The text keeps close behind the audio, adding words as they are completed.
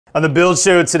On the build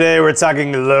show today, we're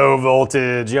talking low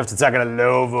voltage. You have to talk in a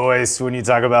low voice when you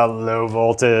talk about low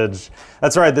voltage.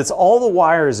 That's right, that's all the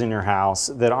wires in your house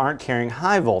that aren't carrying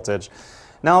high voltage.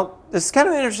 Now, this is kind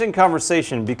of an interesting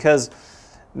conversation because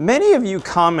many of you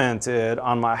commented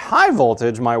on my high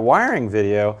voltage, my wiring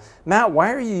video, Matt,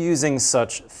 why are you using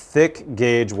such thick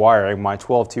gauge wiring, my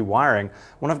 12-2 wiring,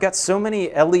 when I've got so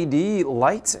many LED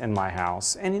lights in my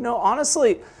house? And you know,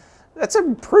 honestly, that's a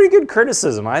pretty good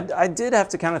criticism. I did have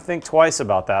to kind of think twice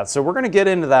about that. So we're going to get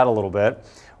into that a little bit.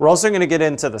 We're also going to get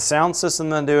into the sound system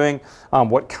that I'm doing,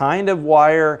 what kind of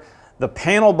wire, the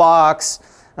panel box,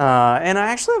 and I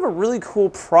actually have a really cool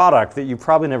product that you've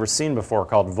probably never seen before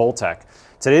called Voltek.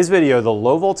 Today's video, the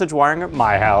low voltage wiring at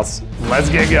my house. Let's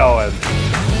get going.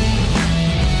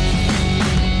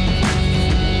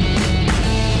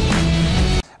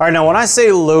 All right, now when I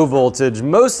say low voltage,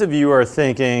 most of you are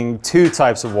thinking two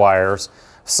types of wires.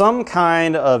 Some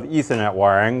kind of Ethernet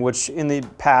wiring, which in the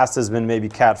past has been maybe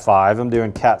Cat 5. I'm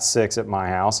doing Cat 6 at my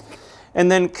house. And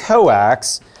then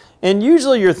Coax. And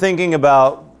usually you're thinking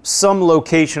about some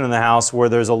location in the house where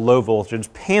there's a low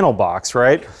voltage panel box,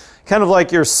 right? Kind of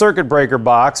like your circuit breaker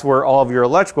box where all of your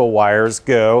electrical wires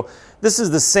go. This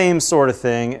is the same sort of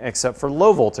thing except for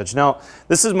low voltage. Now,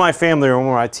 this is my family room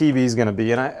where my TV is going to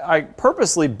be, and I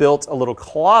purposely built a little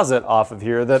closet off of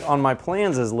here that on my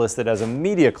plans is listed as a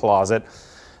media closet.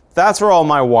 That's where all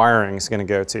my wiring is going to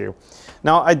go to.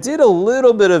 Now, I did a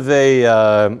little bit of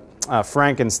a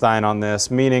Frankenstein on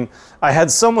this, meaning I had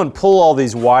someone pull all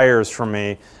these wires from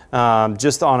me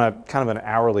just on a kind of an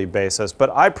hourly basis,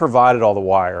 but I provided all the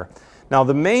wire. Now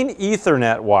the main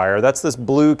Ethernet wire, that's this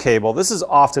blue cable. This is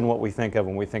often what we think of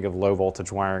when we think of low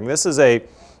voltage wiring. This is a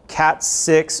Cat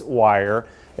 6 wire.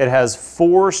 It has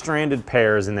 4 stranded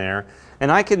pairs in there,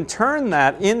 and I can turn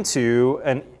that into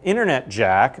an internet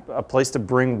jack, a place to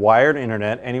bring wired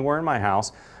internet anywhere in my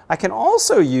house. I can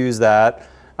also use that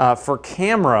for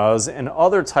cameras and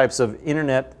other types of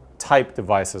internet type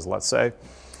devices, let's say.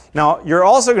 Now you're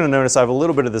also going to notice I have a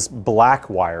little bit of this black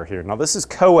wire here. Now this is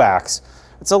Coax.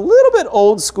 It's a little bit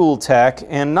old school tech,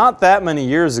 and not that many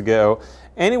years ago,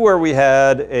 anywhere we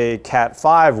had a Cat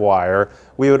 5 wire,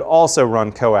 we would also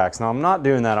run Coax. Now I'm not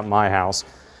doing that at my house,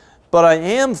 but I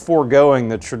am foregoing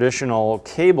the traditional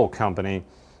cable company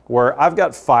where I've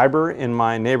got fiber in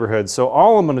my neighborhood, so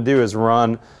all I'm going to do is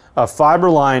run a fiber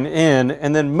line in,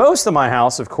 and then most of my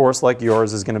house, of course, like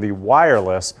yours, is going to be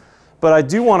wireless, but I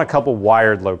do want a couple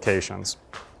wired locations.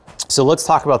 So let's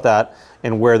talk about that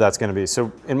and where that's going to be.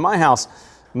 So in my house,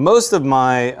 most of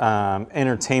my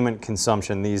entertainment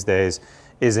consumption these days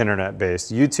is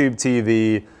internet-based. YouTube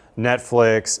TV,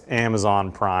 Netflix,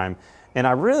 Amazon Prime. And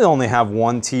I really only have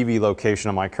one TV location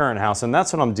in my current house, and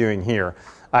that's what I'm doing here.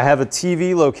 I have a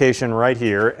TV location right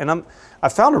here, and I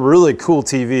found a really cool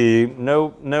TV,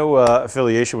 no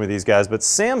affiliation with these guys, but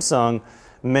Samsung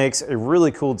makes a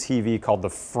really cool TV called the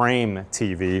Frame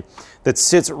TV that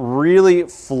sits really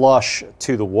flush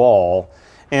to the wall.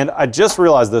 And I just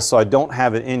realized this, so I don't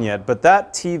have it in yet, but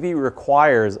that TV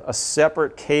requires a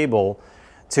separate cable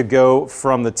to go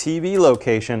from the TV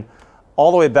location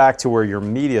all the way back to where your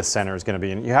media center is going to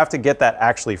be. And you have to get that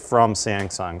actually from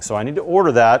Samsung. So I need to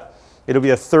order that. It'll be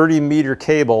a 30-meter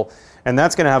cable, and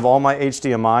that's going to have all my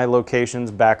HDMI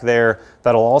locations back there.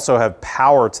 That'll also have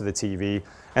power to the TV.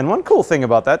 And one cool thing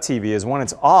about that TV is when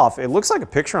it's off, it looks like a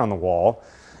picture on the wall.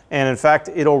 And in fact,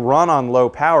 it'll run on low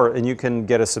power, and you can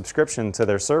get a subscription to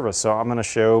their service. So I'm going to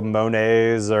show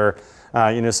Monet's or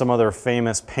you know, some other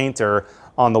famous painter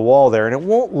on the wall there, and it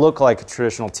won't look like a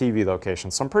traditional TV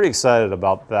location. So I'm pretty excited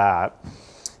about that.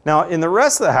 Now, in the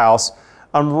rest of the house,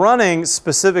 I'm running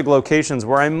specific locations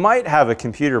where I might have a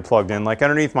computer plugged in. Like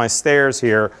underneath my stairs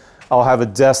here, I'll have a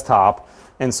desktop.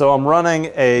 And so I'm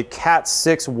running a Cat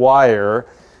 6 wire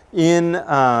in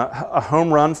a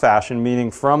home run fashion, meaning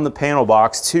from the panel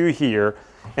box to here.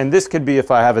 And this could be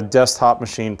if I have a desktop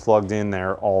machine plugged in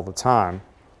there all the time.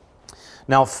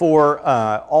 Now for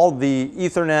all the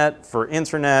Ethernet, for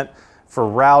internet, for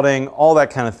routing, all that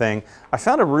kind of thing, I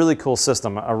found a really cool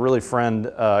system. A really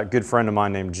good friend of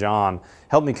mine named John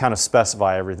helped me kind of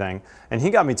specify everything. And he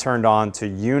got me turned on to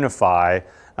Unify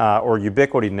or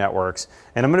Ubiquity networks.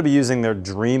 And I'm going to be using their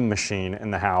Dream machine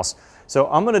in the house. So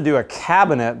I'm going to do a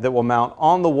cabinet that will mount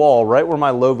on the wall right where my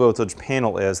low voltage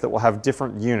panel is that will have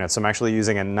different units. I'm actually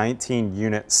using a 19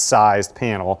 unit sized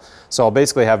panel. So I'll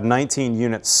basically have 19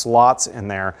 unit slots in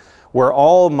there where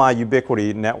all my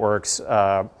Ubiquity networks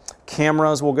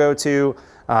cameras will go to,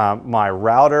 my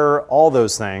router, all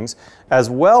those things, as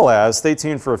well as, stay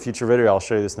tuned for a future video, I'll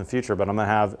show you this in the future, but I'm going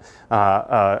to have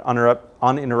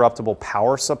uninterruptible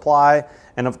power supply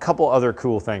and a couple other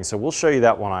cool things. So we'll show you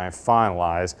that when I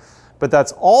finalize. But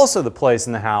that's also the place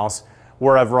in the house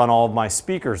where I've run all of my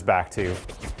speakers back to.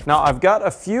 Now I've got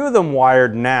a few of them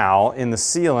wired now in the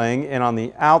ceiling and on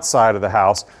the outside of the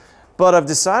house, but I've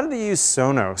decided to use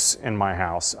Sonos in my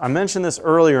house. I mentioned this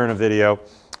earlier in a video.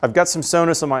 I've got some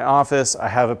Sonos in my office, I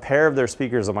have a pair of their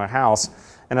speakers in my house,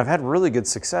 and I've had really good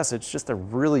success. It's just a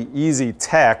really easy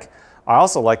tech. I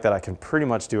also like that I can pretty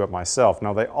much do it myself.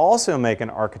 Now they also make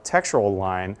an architectural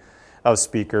line of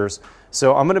speakers,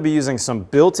 so I'm going to be using some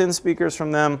built-in speakers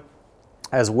from them,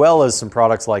 as well as some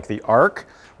products like the Arc,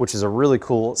 which is a really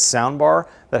cool sound bar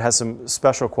that has some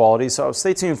special qualities. So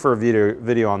stay tuned for a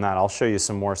video on that. I'll show you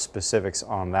some more specifics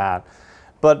on that.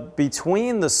 But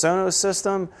between the Sonos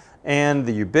system and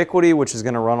the Ubiquiti, which is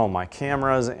going to run on my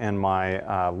cameras and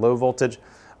my low voltage,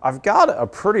 I've got a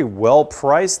pretty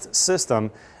well-priced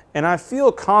system, and I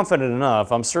feel confident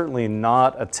enough. I'm certainly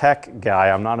not a tech guy.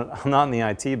 I'm not in the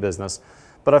IT business,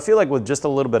 but I feel like with just a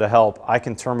little bit of help, I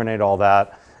can terminate all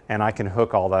that and I can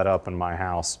hook all that up in my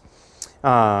house.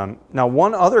 Now,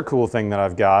 one other cool thing that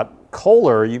I've got,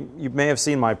 Kohler, you may have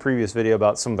seen my previous video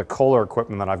about some of the Kohler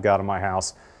equipment that I've got in my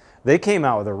house. They came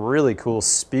out with a really cool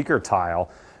speaker tile.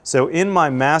 So in my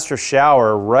master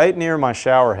shower, right near my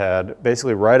shower head,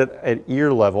 basically right at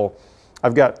ear level,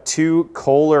 I've got two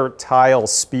Kohler tile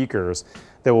speakers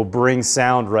that will bring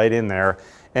sound right in there.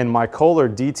 And my Kohler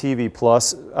DTV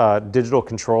Plus digital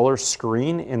controller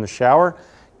screen in the shower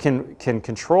can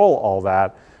control all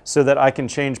that so that I can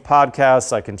change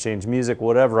podcasts, I can change music,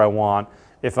 whatever I want,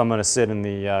 if I'm gonna sit in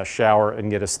the shower and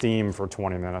get a steam for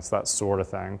 20 minutes, that sort of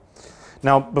thing.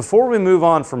 Now, before we move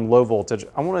on from low voltage,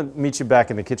 I wanna meet you back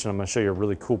in the kitchen. I'm gonna show you a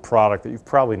really cool product that you've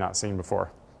probably not seen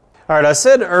before. All right, I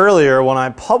said earlier when I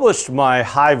published my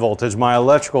high voltage, my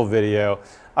electrical video,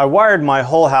 I wired my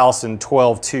whole house in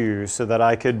 12-2 so that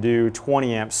I could do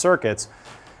 20 amp circuits.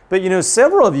 But you know,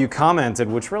 several of you commented,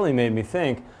 which really made me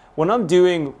think, when I'm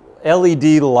doing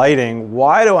LED lighting,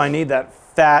 why do I need that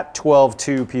fat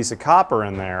 12-2 piece of copper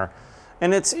in there?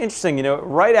 And it's interesting, you know,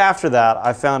 right after that,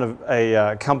 I found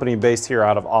a company based here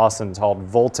out of Austin called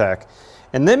Voltek,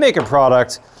 and they make a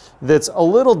product that's a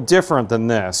little different than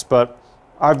this, but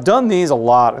I've done these a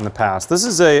lot in the past. This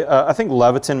is I think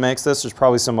Leviton makes this. There's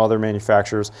probably some other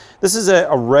manufacturers. This is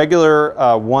a regular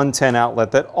 110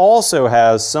 outlet that also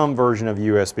has some version of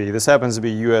USB. This happens to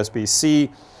be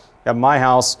USB-C at my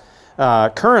house.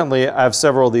 Currently, I have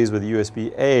several of these with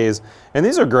USB-As, and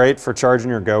these are great for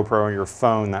charging your GoPro and your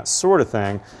phone, that sort of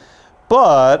thing.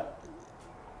 But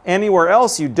anywhere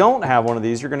else you don't have one of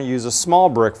these, you're going to use a small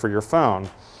brick for your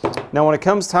phone. Now, when it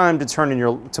comes time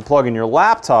to plug in your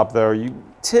laptop, though, you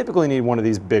typically need one of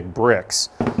these big bricks.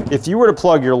 If you were to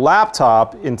plug your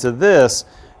laptop into this,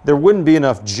 there wouldn't be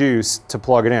enough juice to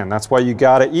plug it in. That's why you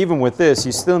got it. Even with this,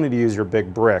 you still need to use your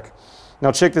big brick.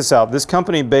 Now, check this out. This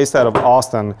company based out of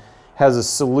Austin has a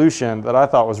solution that I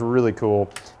thought was really cool.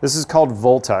 This is called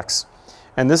Voltek,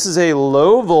 and this is a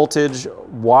low voltage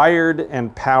wired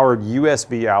and powered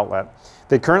USB outlet.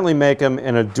 They currently make them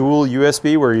in a dual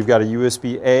USB where you've got a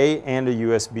USB-A and a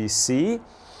USB-C.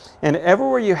 And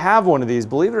everywhere you have one of these,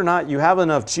 believe it or not, you have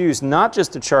enough juice, not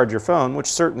just to charge your phone, which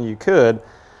certainly you could,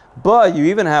 but you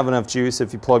even have enough juice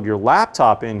if you plug your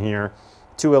laptop in here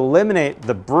to eliminate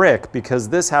the brick, because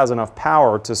this has enough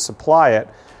power to supply it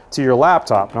to your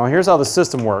laptop. Now here's how the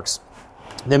system works.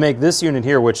 They make this unit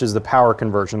here, which is the power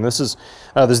conversion. This is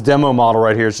this demo model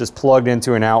right here is just plugged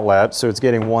into an outlet, so it's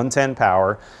getting 110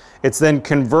 power. It's then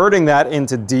converting that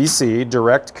into DC,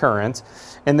 direct current.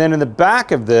 And then in the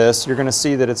back of this, you're gonna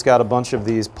see that it's got a bunch of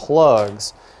these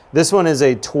plugs. This one is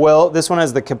this one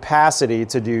has the capacity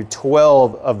to do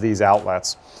 12 of these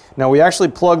outlets. Now we actually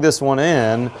plug this one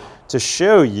in to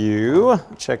show you,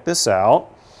 check this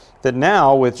out, that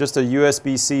now with just a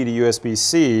USB-C to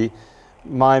USB-C,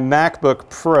 my MacBook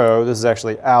Pro, this is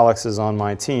actually Alex's on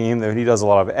my team that he does a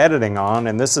lot of editing on,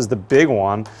 and this is the big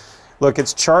one. Look,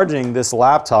 it's charging this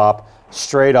laptop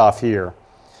straight off here.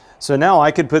 So now I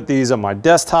could put these on my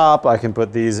desktop, I can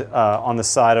put these on the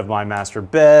side of my master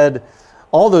bed.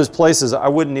 All those places I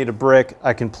wouldn't need a brick.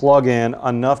 I can plug in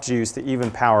enough juice to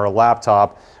even power a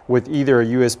laptop with either a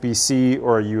USB-C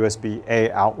or a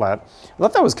USB-A outlet. I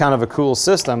thought that was kind of a cool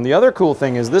system. The other cool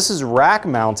thing is this is rack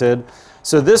mounted,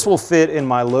 so this will fit in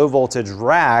my low voltage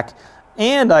rack,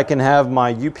 and I can have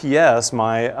my UPS,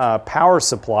 my power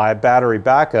supply, battery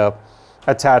backup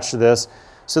attached to this,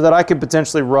 so that I could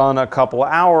potentially run a couple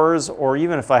hours, or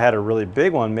even if I had a really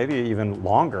big one, maybe even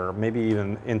longer, maybe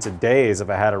even into days if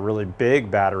I had a really big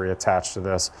battery attached to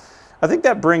this. I think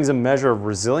that brings a measure of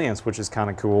resilience, which is kind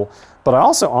of cool. But I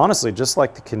also honestly just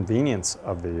like the convenience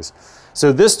of these.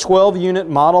 So this 12 unit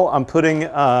model, I'm putting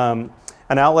an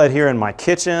outlet here in my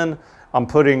kitchen. I'm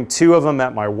putting 2 of them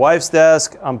at my wife's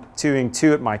desk. I'm doing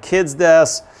 2 at my kid's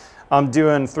desk. I'm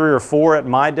doing 3 or 4 at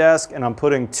my desk, and I'm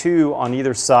putting 2 on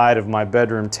either side of my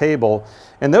bedroom table.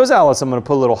 And those outlets I'm gonna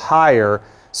put a little higher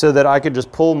so that I could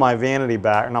just pull my vanity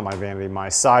back, not my vanity, my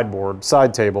side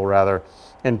table rather,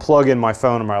 and plug in my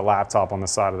phone or my laptop on the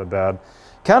side of the bed.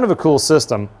 Kind of a cool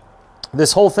system.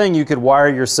 This whole thing you could wire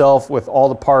yourself with all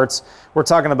the parts. We're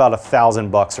talking about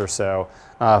 $1,000 or so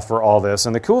for all this.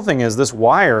 And the cool thing is this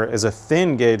wire is a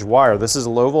thin gauge wire. This is a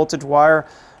low voltage wire,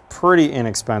 pretty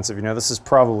inexpensive. You know, this is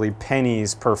probably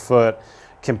pennies per foot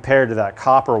compared to that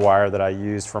copper wire that I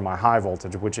used for my high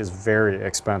voltage, which is very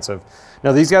expensive.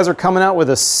 Now these guys are coming out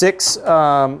with a 6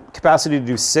 capacity to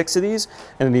do 6 of these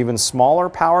and an even smaller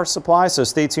power supply, so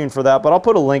stay tuned for that. But I'll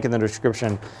put a link in the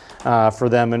description for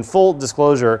them. In full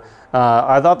disclosure,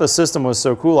 I thought the system was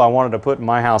so cool I wanted to put in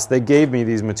my house. They gave me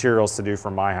these materials to do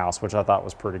for my house, which I thought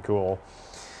was pretty cool.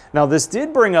 Now this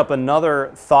did bring up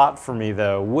another thought for me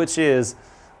though, which is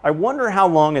I wonder how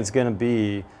long it's going to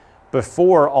be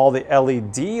before all the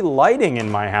LED lighting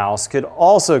in my house could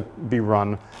also be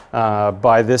run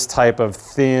by this type of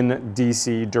thin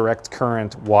DC direct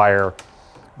current wire.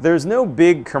 There's no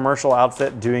big commercial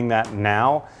outfit doing that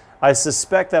now. I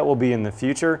suspect that will be in the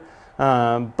future,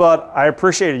 but I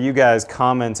appreciated you guys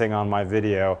commenting on my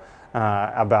video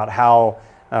about how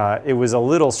it was a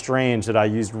little strange that I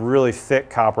used really thick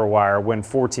copper wire when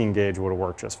 14 gauge would have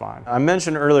worked just fine. I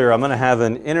mentioned earlier I'm going to have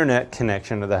an internet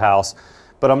connection to the house,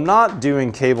 but I'm not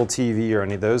doing cable TV or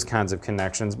any of those kinds of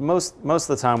connections. Most of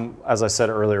the time, as I said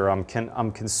earlier, I'm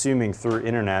consuming through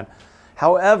internet.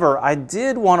 However, I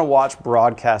did want to watch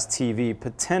broadcast TV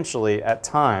potentially at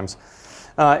times.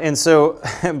 And so,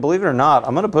 believe it or not,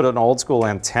 I'm going to put an old school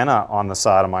antenna on the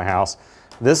side of my house.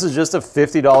 This is just a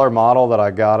 $50 model that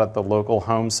I got at the local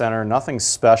home center, nothing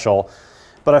special.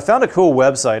 But I found a cool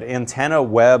website,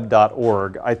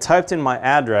 antennaweb.org. I typed in my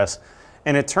address,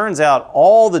 and it turns out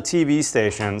all the TV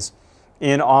stations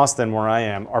in Austin, where I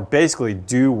am, are basically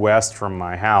due west from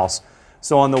my house.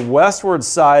 So on the westward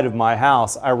side of my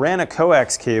house, I ran a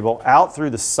coax cable out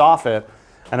through the soffit,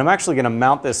 and I'm actually going to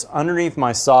mount this underneath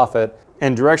my soffit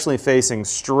and directionally facing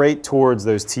straight towards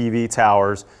those TV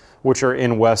towers, which are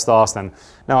in West Austin.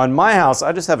 Now in my house,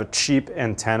 I just have a cheap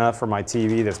antenna for my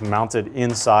TV that's mounted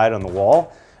inside on the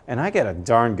wall, and I get a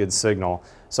darn good signal.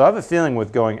 So I have a feeling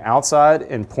with going outside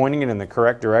and pointing it in the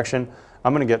correct direction,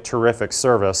 I'm going to get terrific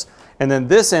service. And then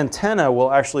this antenna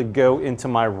will actually go into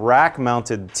my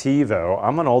rack-mounted TiVo.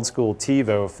 I'm an old school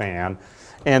TiVo fan.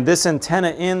 And this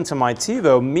antenna into my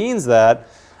TiVo means that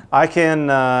I can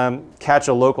catch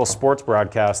a local sports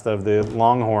broadcast of the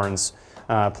Longhorns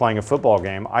playing a football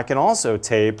game. I can also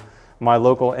tape my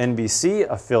local NBC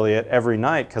affiliate every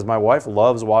night because my wife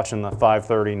loves watching the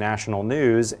 5:30 national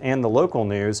news and the local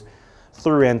news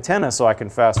through antenna, so I can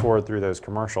fast forward through those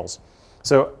commercials.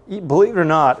 So believe it or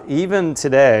not, even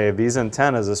today, these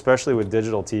antennas, especially with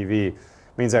digital TV,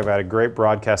 means I've got a great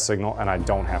broadcast signal and I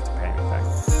don't have to pay anything.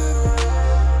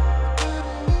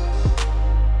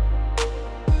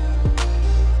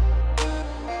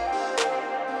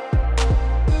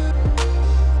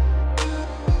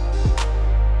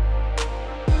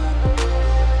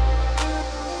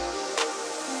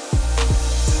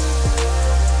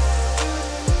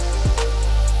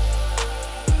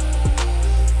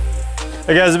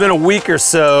 Hey guys, it's been a week or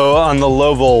so on the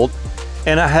low volt,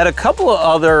 and I had a couple of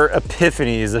other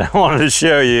epiphanies that I wanted to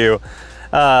show you.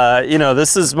 You know,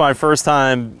 this is my first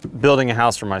time building a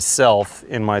house for myself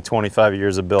in my 25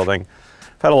 years of building.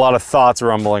 I've had a lot of thoughts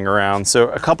rumbling around, so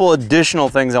a couple additional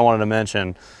things I wanted to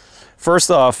mention.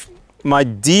 First off, my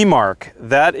D-mark,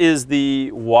 that is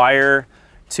the wire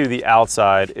to the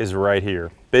outside, is right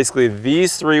here. Basically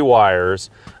these 3 wires,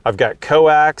 I've got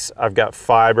coax, I've got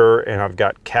fiber, and I've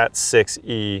got Cat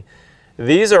 6E.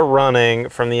 These are running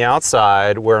from the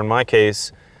outside, where in my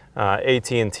case,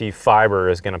 AT&T fiber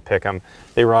is gonna pick them.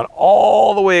 They run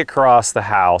all the way across the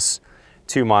house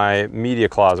to my media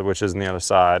closet, which is on the other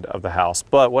side of the house.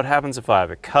 But what happens if I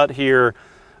have a cut here,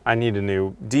 I need a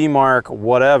new D-mark,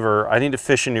 whatever, I need to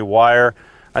fish a new wire?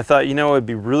 I thought, you know, it'd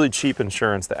be really cheap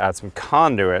insurance to add some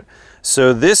conduit.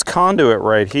 So this conduit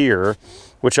right here,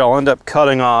 which I'll end up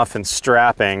cutting off and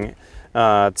strapping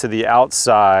to the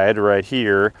outside right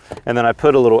here, and then I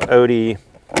put a little Oatey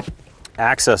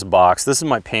access box. This is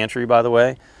my pantry, by the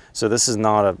way, so this is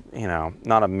not a, you know,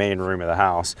 not a main room of the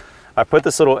house. I put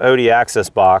this little Oatey access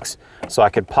box so I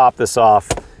could pop this off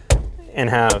and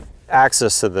have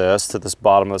access to this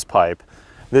bottom of this pipe.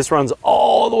 This runs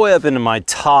all the way up into my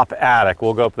top attic.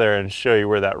 We'll go up there and show you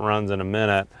where that runs in a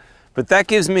minute. But that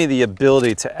gives me the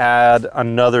ability to add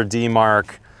another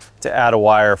demarc, to add a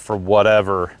wire for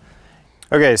whatever.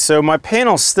 Okay, so my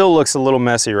panel still looks a little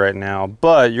messy right now,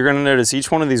 but you're gonna notice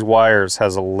each one of these wires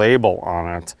has a label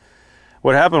on it.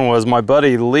 What happened was my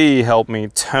buddy Lee helped me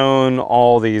tone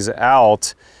all these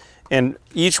out, and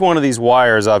each one of these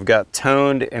wires I've got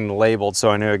toned and labeled so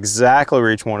I know exactly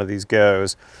where each one of these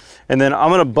goes. And then I'm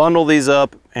gonna bundle these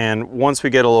up, and once we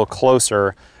get a little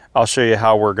closer, I'll show you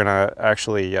how we're gonna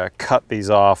actually cut these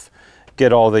off,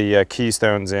 get all the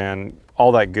keystones in,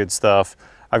 all that good stuff.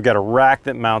 I've got a rack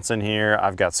that mounts in here.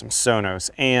 I've got some Sonos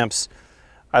amps.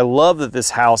 I love that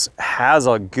this house has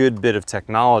a good bit of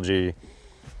technology,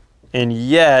 and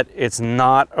yet it's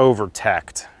not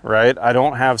over-teched, right? I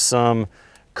don't have some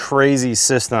crazy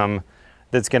system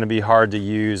that's gonna be hard to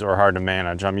use or hard to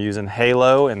manage. I'm using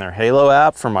Halo and their Halo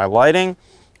app for my lighting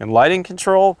and lighting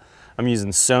control. I'm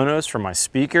using Sonos for my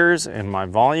speakers and my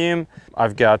volume.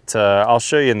 I've got, I'll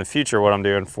show you in the future what I'm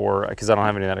doing for, because I don't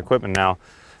have any of that equipment now,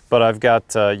 but I've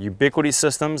got Ubiquity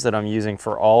systems that I'm using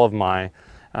for all of my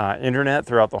internet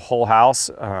throughout the whole house.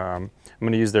 I'm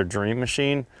gonna use their Dream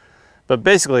Machine. But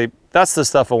basically, that's the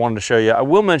stuff I wanted to show you. I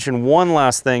will mention one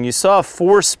last thing. You saw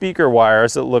 4 speaker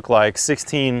wires that look like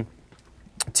 16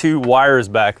 2 wires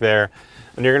back there.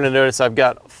 And you're gonna notice I've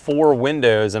got 4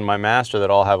 windows in my master that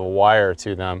all have a wire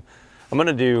to them. I'm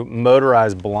gonna do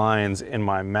motorized blinds in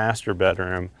my master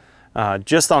bedroom,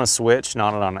 just on a switch,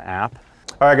 not on an app.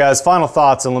 All right guys, final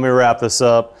thoughts and let me wrap this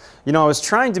up. You know, I was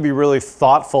trying to be really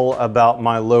thoughtful about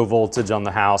my low voltage on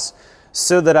the house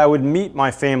so that I would meet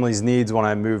my family's needs when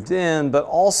I moved in, but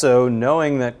also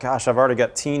knowing that, gosh, I've already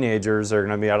got teenagers that are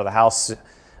gonna be out of the house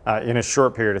in a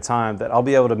short period of time, that I'll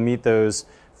be able to meet those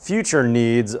future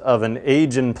needs of an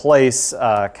age-in-place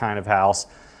kind of house.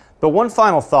 But one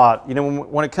final thought, you know,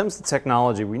 when it comes to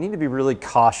technology, we need to be really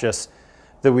cautious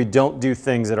that we don't do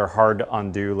things that are hard to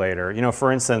undo later. You know,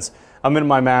 for instance, I'm in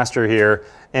my master here,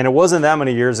 and it wasn't that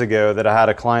many years ago that I had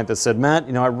a client that said, Matt,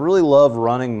 you know, I really love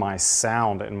running my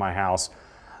sound in my house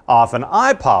off an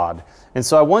iPod. And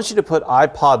so I want you to put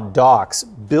iPod docks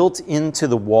built into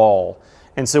the wall.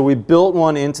 And so we built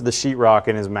one into the sheetrock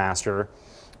in his master.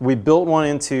 We built one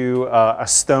into a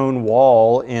stone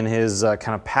wall in his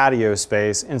kind of patio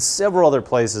space and several other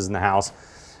places in the house.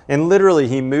 And literally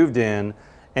he moved in,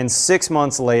 and 6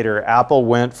 months later, Apple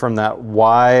went from that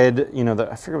wide, you know,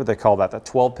 I forget what they call that, that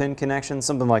 12-pin connection,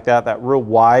 something like that, that real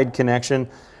wide connection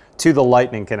to the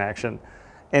lightning connection.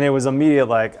 And it was immediate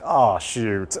like, oh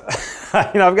shoot,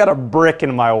 you know, I've got a brick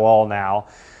in my wall now.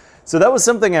 So that was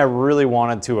something I really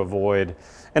wanted to avoid.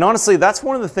 And honestly, that's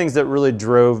one of the things that really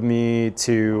drove me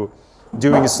to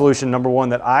doing a solution, number one,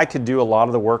 that I could do a lot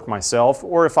of the work myself,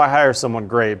 or if I hire someone,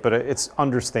 great, but it's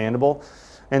understandable.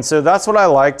 And so that's what I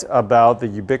liked about the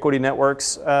Ubiquity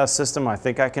Networks system. I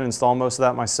think I can install most of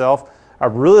that myself. I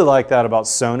really like that about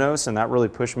Sonos, and that really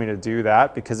pushed me to do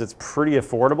that because it's pretty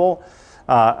affordable.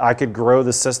 I could grow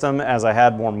the system as I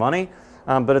had more money,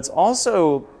 but it's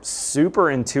also super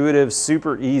intuitive,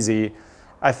 super easy.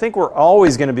 I think we're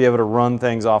always going to be able to run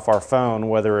things off our phone,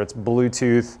 whether it's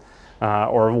Bluetooth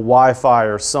or Wi-Fi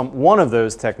or one of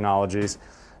those technologies.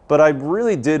 But I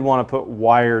really did want to put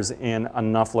wires in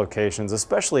enough locations,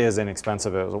 especially as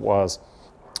inexpensive as it was.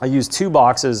 I used 2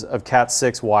 boxes of Cat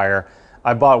 6 wire.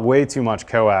 I bought way too much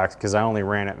coax because I only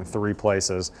ran it in 3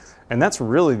 places. And that's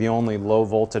really the only low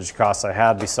voltage costs I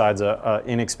had besides a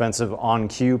inexpensive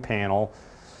OnQ panel.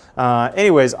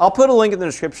 Anyways, I'll put a link in the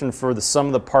description for some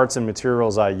of the parts and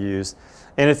materials I used.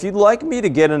 And if you'd like me to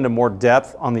get into more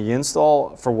depth on the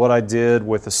install for what I did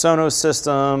with the Sonos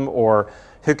system or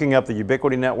hooking up the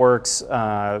Ubiquity networks,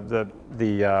 the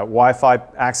Wi-Fi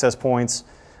access points,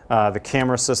 the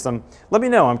camera system, let me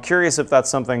know. I'm curious if that's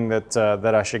something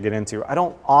that I should get into. I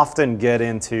don't often get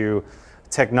into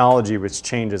technology which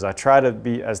changes. I try to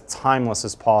be as timeless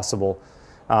as possible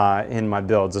in my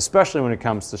builds, especially when it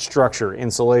comes to structure,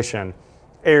 insulation,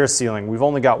 air sealing. We've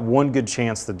only got one good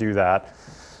chance to do that.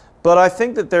 But I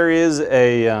think that there is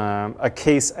a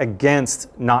case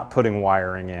against not putting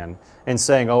wiring in and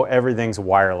saying, oh, everything's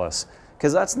wireless,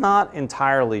 because that's not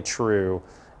entirely true.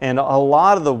 And a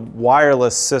lot of the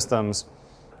wireless systems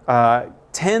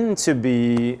tend to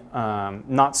be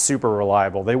not super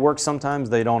reliable. They work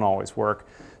sometimes, they don't always work.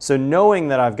 So knowing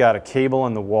that I've got a cable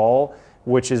in the wall,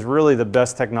 which is really the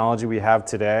best technology we have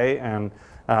today, and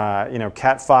you know,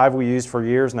 Cat 5 we used for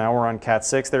years, now we're on Cat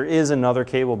 6. There is another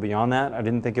cable beyond that. I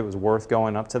didn't think it was worth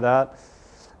going up to that.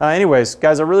 Anyways,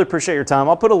 guys, I really appreciate your time.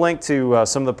 I'll put a link to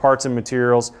some of the parts and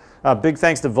materials. Big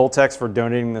thanks to Voltek for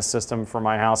donating this system for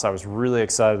my house. I was really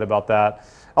excited about that.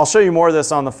 I'll show you more of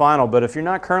this on the final, but if you're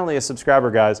not currently a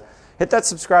subscriber, guys, hit that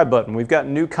subscribe button. We've got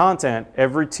new content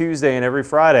every Tuesday and every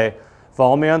Friday.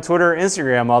 Follow me on Twitter or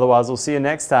Instagram, otherwise we'll see you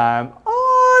next time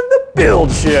on The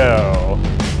Build Show.